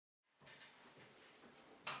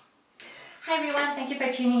thank you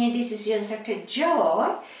for tuning in. This is your instructor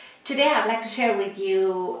Joy. Today I'd like to share with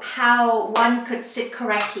you how one could sit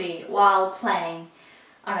correctly while playing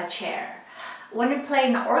on a chair. When we play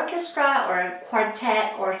in an orchestra or a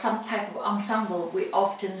quartet or some type of ensemble, we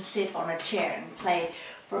often sit on a chair and play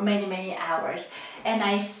for many hours. And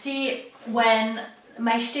I see when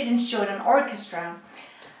my students join an orchestra,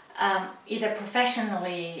 either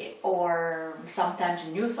professionally or sometimes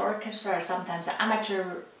in youth orchestra or sometimes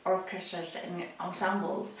amateur orchestras and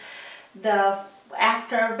ensembles,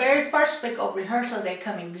 after very first week of rehearsal they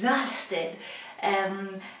come exhausted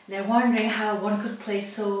and they're wondering how one could play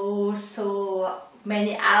so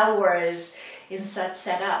many hours in such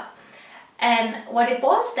setup. And what it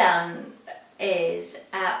boils down is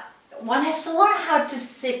one has to learn how to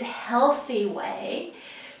sit healthy way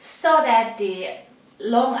so that the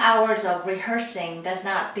long hours of rehearsing does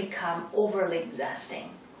not become overly exhausting.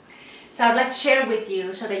 So I'd like to share with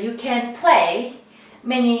you so that you can play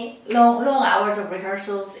many long hours of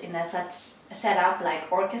rehearsals in a such setup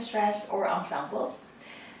like orchestras or ensembles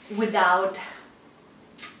without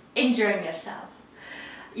injuring yourself.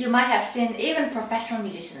 You might have seen even professional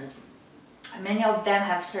musicians. Many of them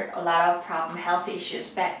have a lot of health issues,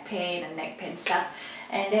 back pain and neck pain stuff,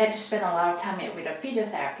 and they had to spend a lot of time with their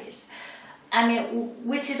physiotherapists. I mean,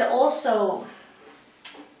 which is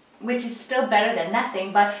still better than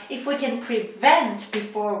nothing, but if we can prevent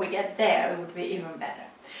before we get there, it would be even better.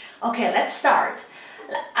 Okay, let's start.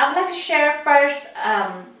 I would like to share first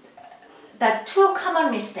the two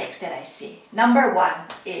common mistakes that I see. Number one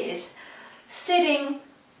is sitting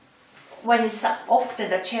when it's often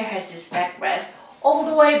the chair has this backrest all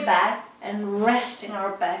the way back and resting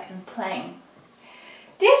our back and playing.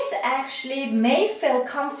 This actually may feel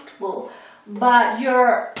comfortable, but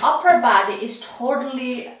your upper body is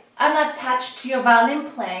totally unattached to your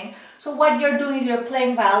violin playing. So what you're doing is you're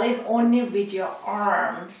playing violin only with your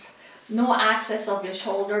arms. No access of your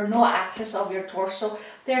shoulder, no access of your torso.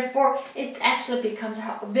 Therefore, it actually becomes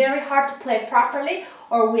very hard to play properly,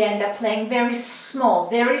 or we end up playing very small,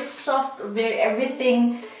 very soft,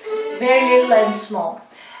 everything very little and small.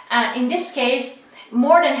 In this case,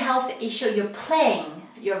 more than health issue,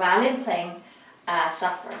 your violin playing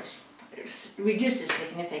suffers. Reduces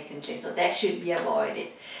significantly, so that should be avoided.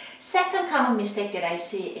 Second common mistake that I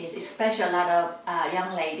see is, especially a lot of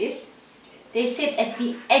young ladies, they sit at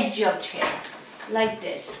the edge of chair like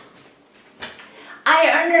this. I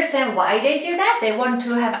understand why they do that. They want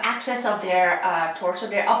to have access of their torso,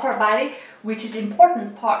 their upper body, which is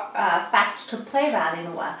important fact to play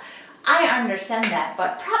violin well. I understand that,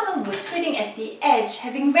 but problem with sitting at the edge,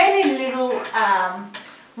 having very little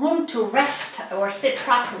room to rest or sit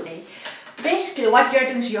properly. Basically what you're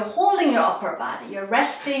doing is you're holding your upper body, you're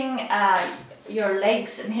resting your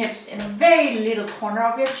legs and hips in a very little corner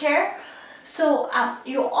of your chair. So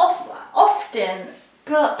often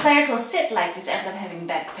players will sit like this and end up having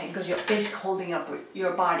back pain because you're basically holding up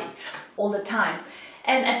your body all the time.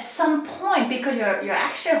 And at some point, because you're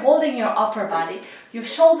actually holding your upper body, your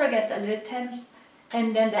shoulder gets a little tense,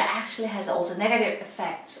 and then that actually has also negative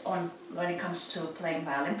effects on when it comes to playing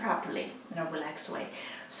violin properly in a relaxed way.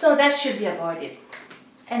 So that should be avoided.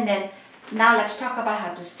 And then now let's talk about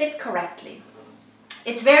how to sit correctly.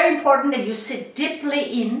 It's very important that you sit deeply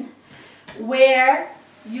in, where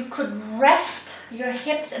you could rest your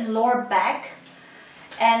hips and lower back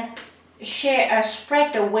and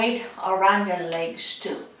spread the weight around your legs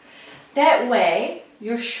too. That way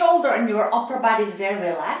your shoulder and your upper body is very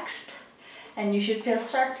relaxed, and you should feel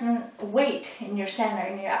certain weight in your center,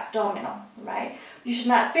 in your abdominal, right? You should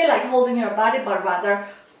not feel like holding your body, but rather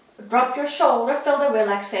drop your shoulder, feel the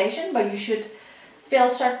relaxation, but you should feel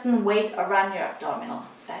certain weight around your abdominal.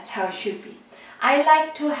 That's how it should be. I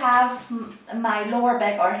like to have my lower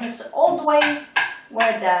back or hips all the way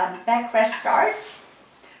where the backrest starts,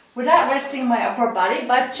 without resting my upper body,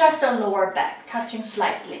 but just a lower back, touching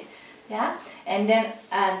slightly, yeah? And then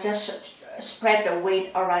just spread the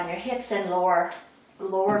weight around your hips and lower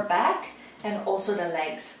back, and also the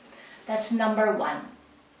legs. That's number one.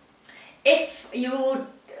 If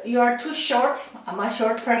you're too short, I'm a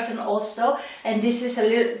short person also, and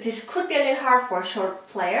this could be a little hard for a short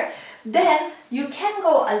player, then you can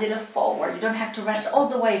go a little forward. You don't have to rest all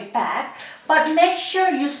the way back, but make sure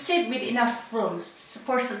you sit with enough room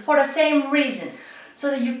for the same reason, so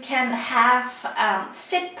that you can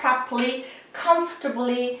sit properly,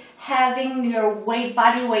 comfortably, having your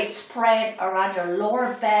body weight spread around your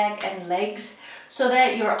lower back and legs, so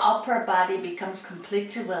that your upper body becomes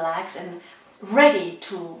completely relaxed and ready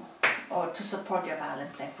to support your violin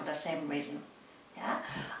playing for the same reason. Yeah?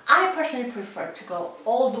 I personally prefer to go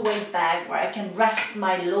all the way back where I can rest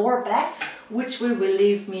my lower back which will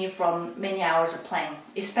relieve me from many hours of playing.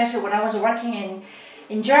 Especially when I was working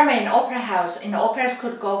in Germany in opera house, operas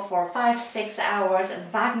could go for 5-6 hours,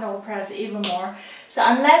 and Wagner operas even more. So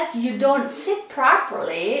unless you don't sit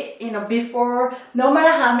properly, before, no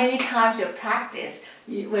matter how many times you practice,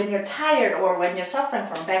 when you're tired or when you're suffering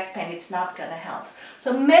from back pain, it's not going to help.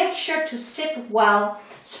 So make sure to sit well,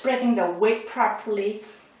 spreading the weight properly,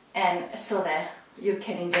 and so that you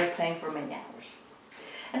can enjoy playing for many hours.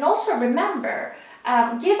 And also remember,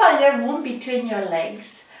 give a little room between your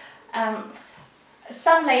legs.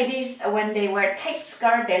 Some ladies, when they wear tight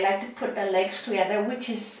skirt, they like to put their legs together, which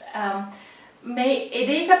is it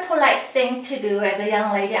is a polite thing to do as a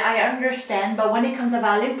young lady, I understand, but when it comes to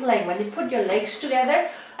violin playing, when you put your legs together,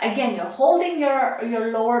 again, you're holding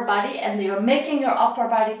your lower body and you're making your upper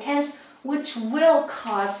body tense, which will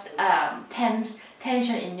cause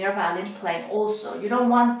tension in your violin playing also. You don't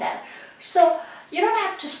want that. So you don't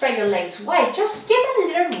have to spread your legs wide, just give a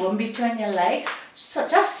little room between your legs, so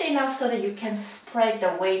just enough so that you can spread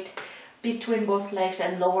the weight between both legs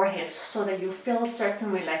and lower hips so that you feel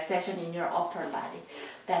certain relaxation in your upper body.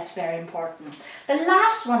 That's very important. The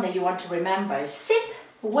last one that you want to remember is sit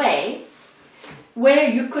way where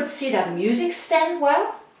you could see the music stand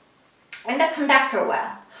well and the conductor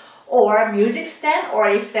well, or music stand, or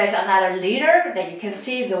if there's another leader, that you can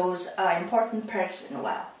see those important person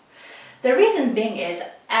well. The reason being is,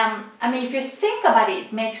 if you think about it,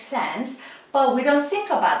 it makes sense, but we don't think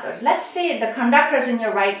about those. Let's say the conductor's in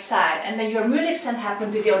your right side, and then your music stand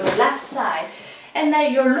happens to be on the left side, and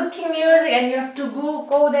then you're looking music, and you have to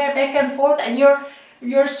go there back and forth, and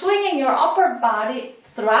you're swinging your upper body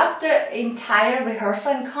throughout the entire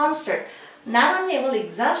rehearsal and concert. Not only it will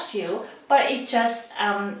exhaust you, but it just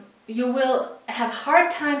you will have a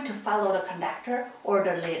hard time to follow the conductor or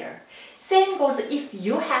the leader. Same goes if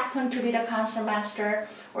you happen to be the concertmaster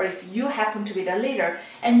or if you happen to be the leader,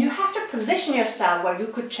 and you have to position yourself where you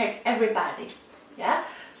could check everybody. Yeah.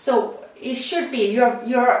 So it should be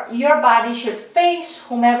your body should face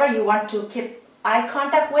whomever you want to keep eye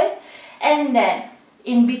contact with, and then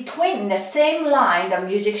in between, in the same line, the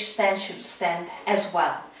music stand should stand as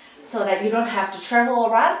well, so that you don't have to travel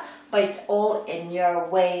around, but it's all in your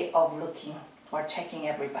way of looking or checking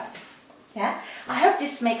everybody. Yeah, I hope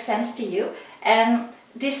this makes sense to you, and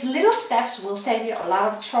these little steps will save you a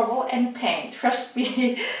lot of trouble and pain, trust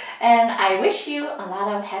me. And I wish you a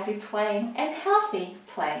lot of happy playing and healthy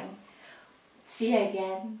playing. See you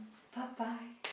again. Bye-bye.